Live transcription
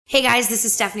Hey guys, this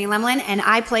is Stephanie Lemlin, and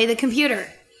I play the computer,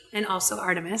 and also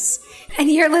Artemis. And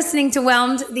you're listening to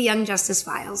Whelmed, the Young Justice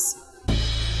Files.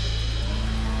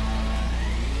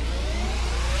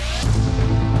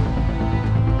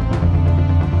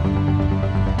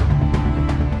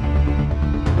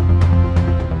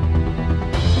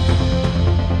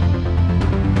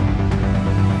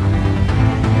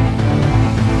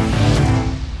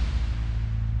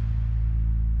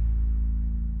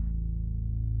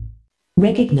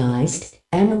 Recognized,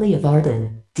 Emily of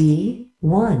Arden,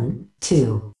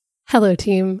 D12. Hello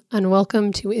team, and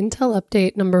welcome to Intel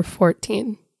Update number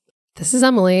 14. This is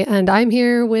Emily, and I'm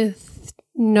here with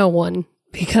no one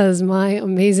because my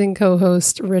amazing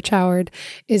co-host, Rich Howard,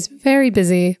 is very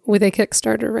busy with a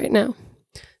Kickstarter right now.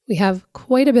 We have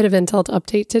quite a bit of Intel to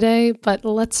update today, but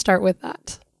let's start with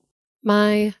that.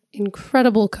 My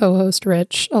incredible co-host,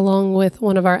 Rich, along with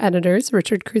one of our editors,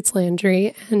 Richard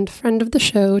Kreutz-Landry, and friend of the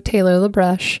show, Taylor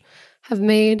LaBreche, have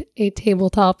made a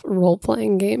tabletop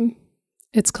role-playing game.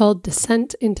 It's called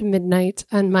Descent into Midnight,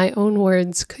 and my own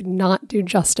words could not do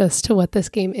justice to what this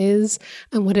game is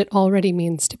and what it already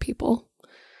means to people.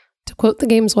 To quote the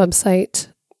game's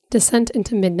website, Descent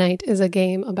into Midnight is a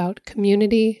game about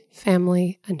community,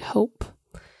 family, and hope.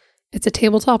 It's a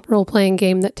tabletop role-playing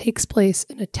game that takes place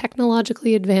in a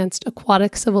technologically advanced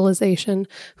aquatic civilization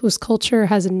whose culture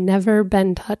has never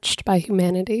been touched by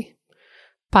humanity.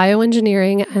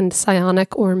 Bioengineering and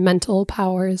psionic or mental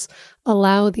powers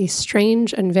allow these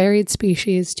strange and varied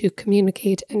species to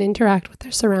communicate and interact with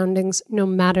their surroundings no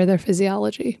matter their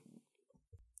physiology.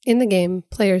 In the game,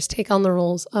 players take on the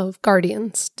roles of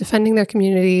guardians, defending their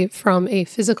community from a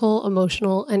physical,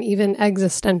 emotional, and even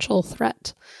existential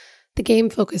threat. The game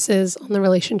focuses on the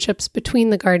relationships between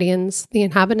the guardians, the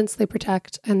inhabitants they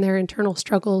protect, and their internal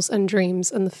struggles and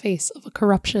dreams in the face of a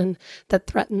corruption that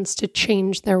threatens to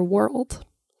change their world.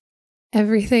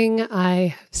 Everything I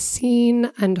have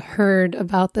seen and heard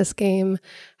about this game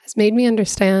has made me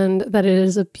understand that it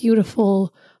is a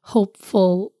beautiful,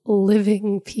 hopeful,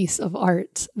 living piece of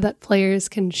art that players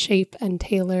can shape and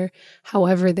tailor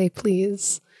however they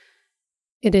please.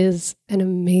 It is an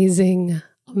amazing,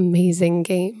 amazing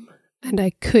game. And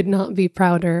I could not be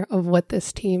prouder of what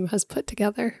this team has put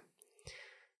together.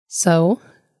 So,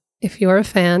 if you're a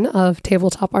fan of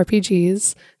tabletop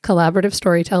RPGs, collaborative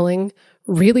storytelling,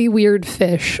 really weird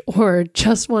fish, or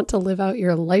just want to live out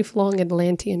your lifelong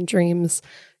Atlantean dreams,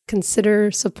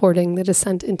 consider supporting the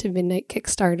Descent into Midnight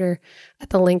Kickstarter at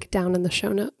the link down in the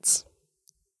show notes.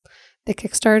 The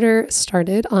Kickstarter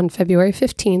started on February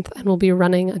 15th and will be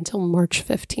running until March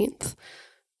 15th.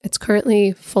 It's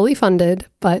currently fully funded,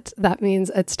 but that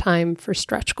means it's time for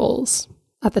stretch goals.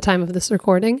 At the time of this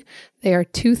recording, they are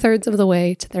 2/3 of the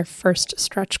way to their first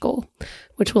stretch goal,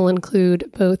 which will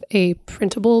include both a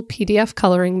printable PDF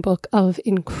coloring book of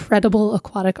incredible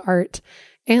aquatic art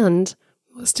and,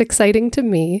 most exciting to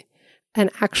me,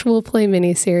 an actual play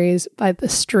miniseries by the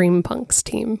Streampunks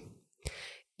team.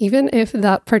 Even if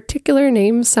that particular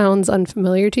name sounds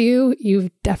unfamiliar to you,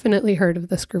 you've definitely heard of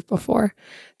this group before.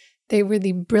 They were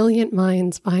the brilliant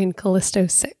minds behind Callisto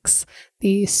 6,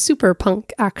 the super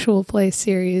punk actual play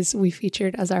series we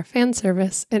featured as our fan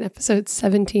service in episode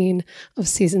 17 of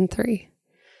season 3.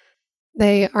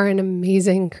 They are an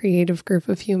amazing creative group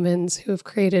of humans who have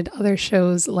created other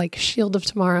shows like Shield of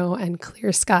Tomorrow and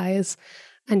Clear Skies.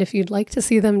 And if you'd like to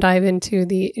see them dive into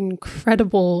the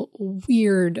incredible,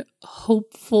 weird,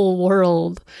 hopeful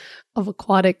world of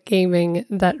aquatic gaming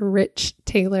that Rich,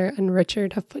 Taylor, and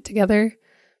Richard have put together,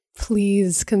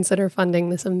 please consider funding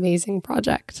this amazing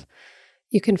project.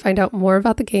 You can find out more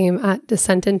about the game at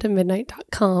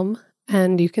descentintomidnight.com,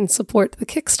 and you can support the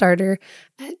Kickstarter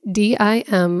at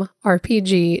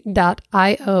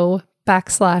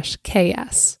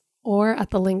dimrpg.io/KS or at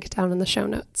the link down in the show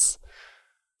notes.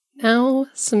 Now,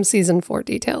 some Season 4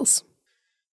 details.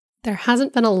 There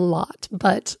hasn't been a lot,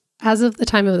 but as of the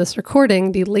time of this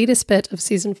recording, the latest bit of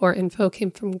Season 4 info came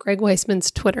from Greg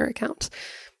Weisman's Twitter account.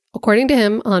 According to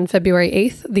him, on February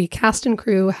 8th, the cast and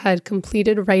crew had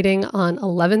completed writing on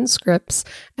 11 scripts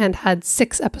and had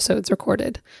 6 episodes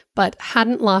recorded, but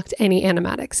hadn't locked any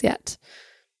animatics yet.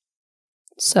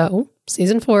 So,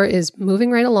 Season 4 is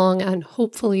moving right along, and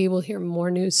hopefully we'll hear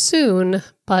more news soon,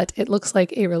 but it looks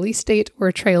like a release date or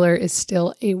a trailer is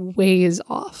still a ways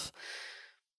off.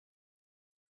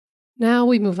 Now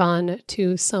we move on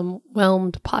to some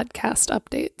Whelmed podcast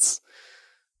updates.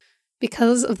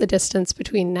 Because of the distance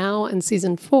between now and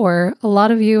Season 4, a lot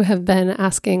of you have been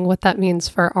asking what that means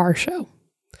for our show.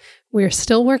 We're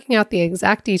still working out the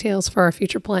exact details for our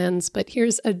future plans, but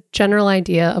here's a general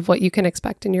idea of what you can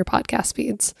expect in your podcast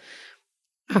feeds.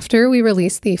 After we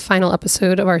release the final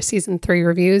episode of our season 3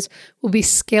 reviews, we'll be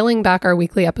scaling back our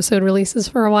weekly episode releases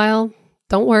for a while.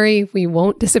 Don't worry, we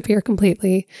won't disappear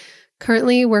completely.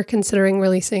 Currently, we're considering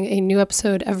releasing a new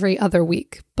episode every other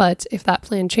week, but if that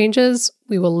plan changes,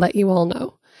 we will let you all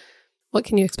know. What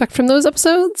can you expect from those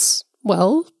episodes?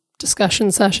 Well,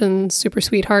 discussion sessions, super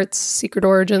sweethearts, secret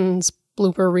origins,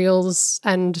 blooper reels,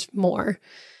 and more.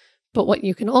 But what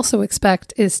you can also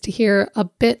expect is to hear a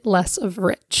bit less of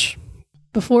Rich.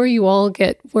 Before you all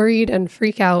get worried and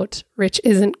freak out, Rich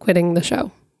isn't quitting the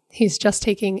show. He's just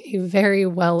taking a very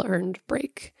well-earned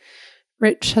break.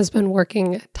 Rich has been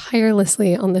working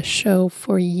tirelessly on this show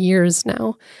for years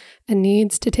now and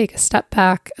needs to take a step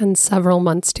back and several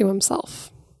months to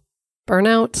himself.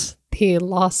 Burnout, the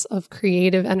loss of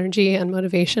creative energy and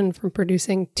motivation from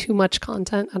producing too much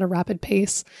content at a rapid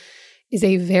pace, is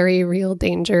a very real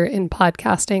danger in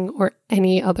podcasting or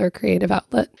any other creative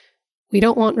outlet. We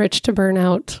don't want Rich to burn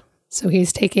out, so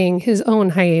he's taking his own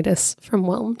hiatus from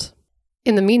Whelmed.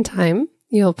 In the meantime,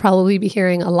 you'll probably be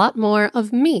hearing a lot more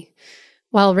of me.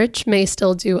 While Rich may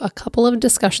still do a couple of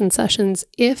discussion sessions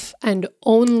if and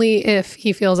only if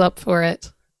he feels up for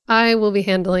it, I will be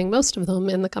handling most of them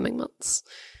in the coming months.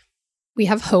 We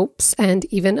have hopes and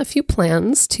even a few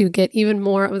plans to get even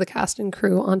more of the cast and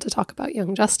crew on to talk about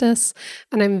Young Justice,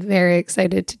 and I'm very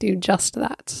excited to do just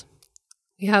that.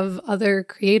 We have other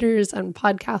creators and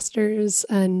podcasters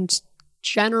and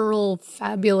general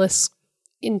fabulous,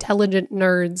 intelligent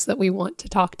nerds that we want to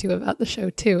talk to about the show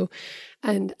too.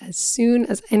 And as soon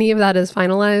as any of that is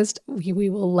finalized, we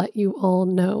will let you all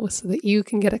know so that you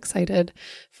can get excited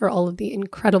for all of the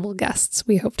incredible guests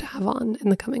we hope to have on in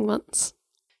the coming months.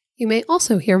 You may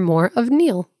also hear more of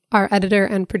Neil, our editor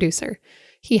and producer.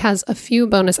 He has a few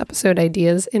bonus episode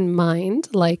ideas in mind,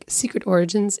 like Secret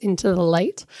Origins Into the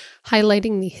Light,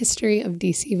 highlighting the history of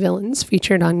DC villains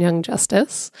featured on Young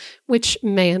Justice, which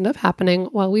may end up happening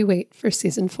while we wait for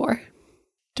season 4.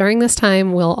 During this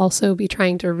time, we'll also be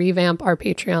trying to revamp our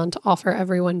Patreon to offer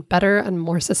everyone better and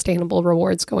more sustainable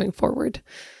rewards going forward,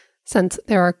 since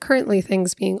there are currently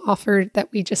things being offered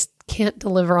that we just can't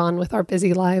deliver on with our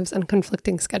busy lives and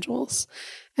conflicting schedules,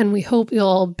 and we hope you'll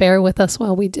all bear with us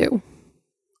while we do.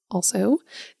 Also,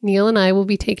 Neil and I will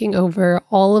be taking over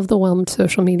all of the Whelmed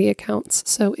social media accounts,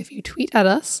 so if you tweet at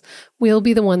us, we'll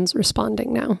be the ones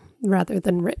responding now, rather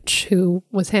than Rich, who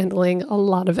was handling a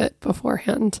lot of it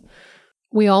beforehand.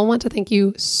 We all want to thank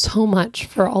you so much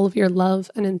for all of your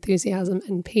love and enthusiasm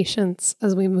and patience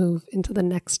as we move into the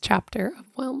next chapter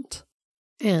of Whelmed.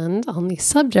 And on the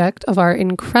subject of our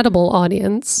incredible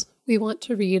audience, we want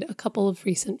to read a couple of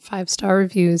recent 5-star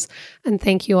reviews and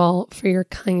thank you all for your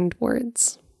kind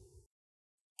words.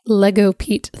 Lego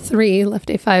Pete 3 left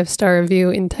a 5-star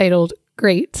review entitled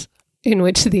Great, in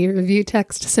which the review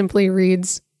text simply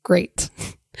reads, Great.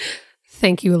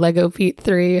 Thank you, Lego Pete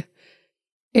 3.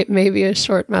 It may be a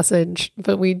short message,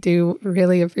 but we do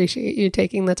really appreciate you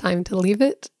taking the time to leave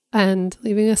it and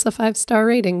leaving us a 5-star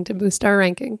rating to boost our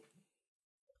ranking.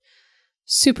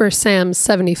 Super Sam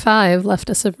 75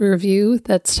 left us a review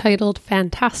that's titled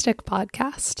Fantastic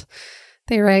Podcast.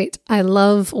 They write, I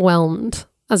love Whelmed.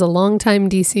 As a longtime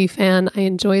DC fan, I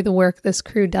enjoy the work this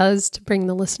crew does to bring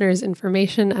the listeners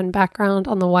information and background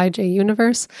on the YJ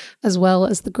universe, as well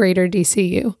as the greater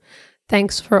DCU.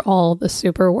 Thanks for all the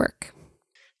super work.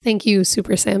 Thank you,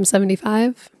 Super Sam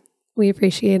 75. We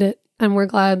appreciate it, and we're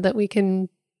glad that we can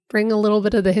bring a little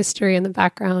bit of the history and the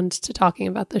background to talking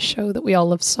about this show that we all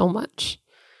love so much.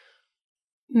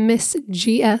 Miss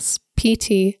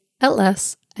GSPT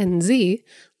LS and Z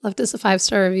left us a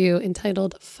 5-star review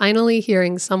entitled Finally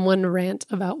Hearing Someone Rant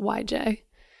About YJ.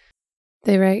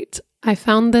 They write, I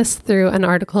found this through an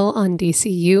article on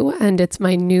DCU, and it's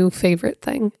my new favorite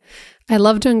thing. I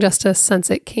loved Young Justice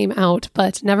since it came out,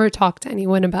 but never talked to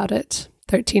anyone about it.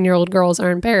 13-year-old girls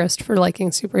are embarrassed for liking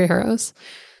superheroes.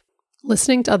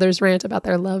 Listening to others rant about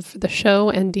their love for the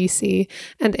show and DC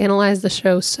and analyze the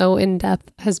show so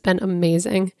in-depth has been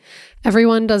amazing.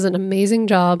 Everyone does an amazing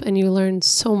job, and you learn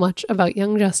so much about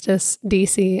Young Justice,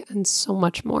 DC, and so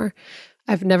much more.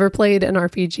 I've never played an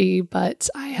RPG, but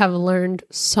I have learned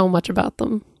so much about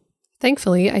them.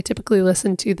 Thankfully, I typically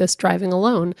listen to this driving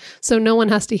alone, so no one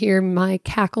has to hear my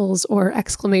cackles or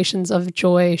exclamations of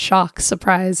joy, shock,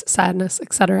 surprise, sadness,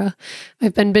 etc.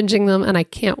 I've been binging them, and I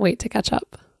can't wait to catch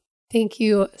up. Thank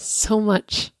you so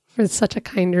much for such a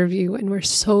kind review, and we're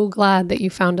so glad that you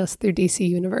found us through DC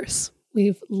Universe.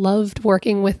 We've loved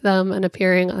working with them and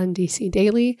appearing on DC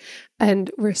Daily,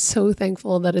 and we're so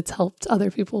thankful that it's helped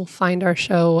other people find our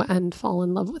show and fall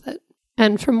in love with it.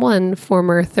 And from one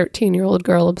former 13-year-old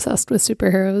girl obsessed with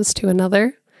superheroes to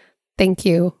another, thank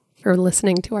you for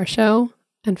listening to our show,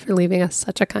 and for leaving us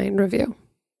such a kind review.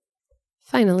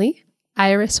 Finally,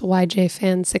 Iris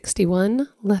YJFan61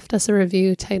 left us a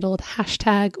review titled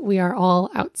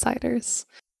 #WeAreAllOutsiders.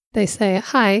 They say,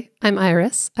 "Hi, I'm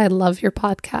Iris. I love your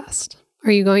podcast.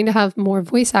 Are you going to have more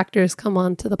voice actors come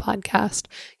on to the podcast?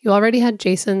 You already had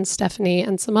Jason, Stephanie,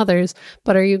 and some others,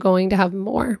 but are you going to have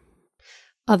more?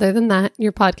 Other than that,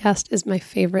 your podcast is my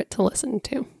favorite to listen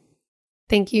to."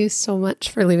 Thank you so much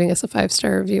for leaving us a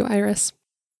 5-star review, Iris.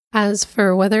 As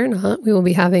for whether or not we will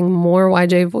be having more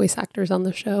YJ voice actors on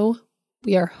the show,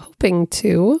 we are hoping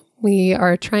to. We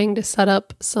are trying to set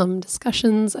up some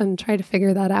discussions and try to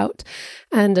figure that out.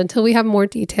 And until we have more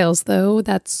details, though,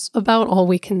 that's about all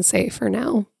we can say for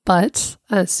now. But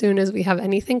as soon as we have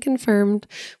anything confirmed,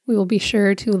 we will be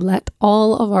sure to let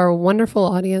all of our wonderful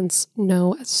audience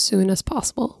know as soon as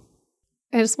possible.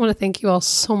 I just want to thank you all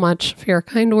so much for your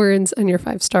kind words and your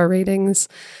 5-star ratings.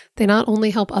 They not only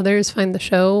help others find the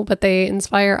show, but they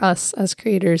inspire us as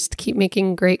creators to keep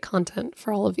making great content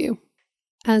for all of you.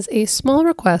 As a small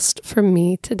request from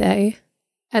me today,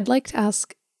 I'd like to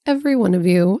ask every one of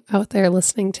you out there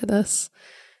listening to this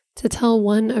to tell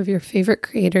one of your favorite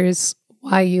creators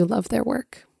why you love their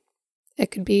work.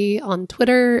 It could be on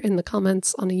Twitter, in the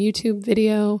comments on a YouTube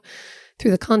video,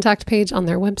 through the contact page on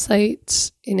their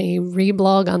website, in a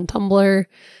reblog on Tumblr.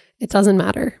 It doesn't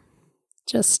matter.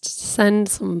 Just send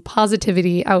some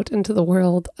positivity out into the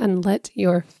world and let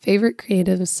your favorite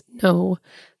creatives know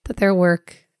that their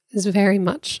work is very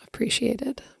much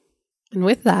appreciated. And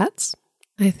with that,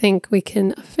 I think we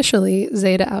can officially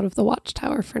Zeta out of the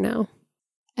Watchtower for now.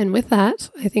 And with that,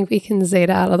 I think we can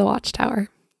Zeta out of the Watchtower.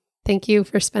 Thank you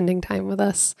for spending time with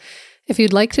us. If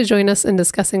you'd like to join us in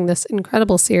discussing this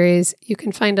incredible series, you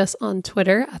can find us on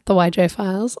Twitter at The YJ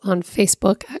Files, on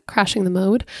Facebook at Crashing the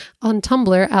Mode, on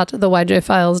Tumblr at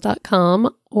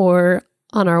theyjfiles.com, or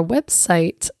on our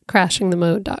website,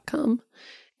 crashingthemode.com.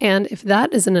 And if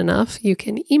that isn't enough, you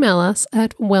can email us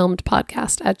at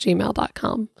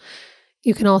whelmedpodcast@gmail.com.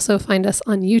 You can also find us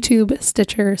on YouTube,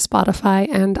 Stitcher, Spotify,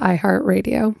 and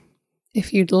iHeartRadio.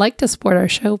 If you'd like to support our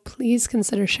show, please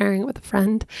consider sharing it with a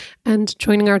friend and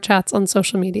joining our chats on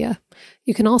social media.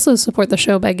 You can also support the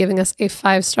show by giving us a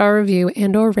 5-star review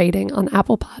and/or rating on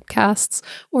Apple Podcasts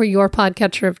or your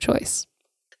podcatcher of choice.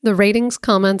 The ratings,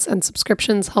 comments, and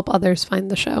subscriptions help others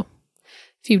find the show.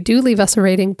 If you do leave us a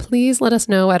rating, please let us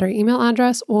know at our email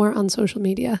address or on social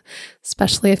media,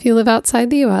 especially if you live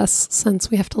outside the US, since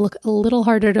we have to look a little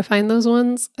harder to find those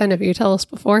ones. And if you tell us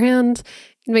beforehand,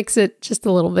 it makes it just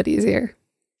a little bit easier.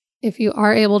 If you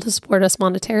are able to support us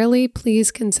monetarily,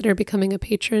 please consider becoming a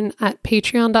patron at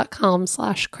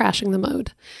patreon.com/crashingthemode.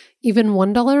 Even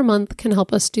 $1 a month can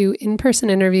help us do in-person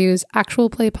interviews,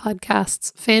 actual play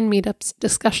podcasts, fan meetups,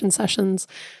 discussion sessions,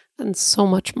 and so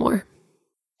much more.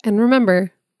 And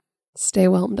remember, stay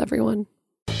whelmed, everyone.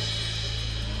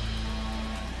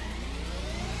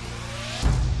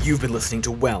 You've been listening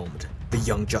to Whelmed, the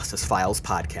Young Justice Files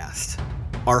podcast.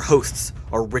 Our hosts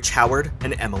are Rich Howard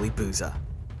and Emily Booza.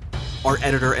 Our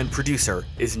editor and producer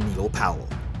is Neil Powell.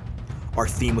 Our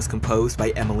theme was composed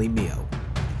by Emily Mio.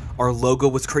 Our logo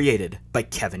was created by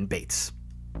Kevin Bates.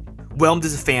 Whelmed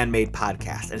is a fan-made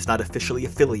podcast and is not officially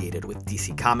affiliated with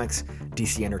DC Comics,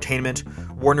 DC Entertainment,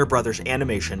 Warner Brothers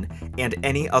Animation, and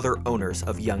any other owners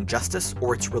of Young Justice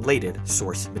or its related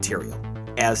source material.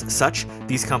 As such,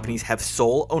 these companies have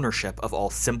sole ownership of all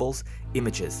symbols,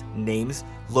 images, names,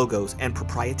 logos, and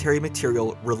proprietary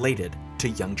material related to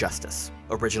Young Justice.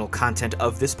 Original content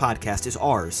of this podcast is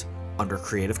ours under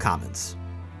Creative Commons.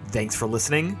 Thanks for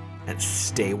listening, and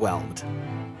stay whelmed.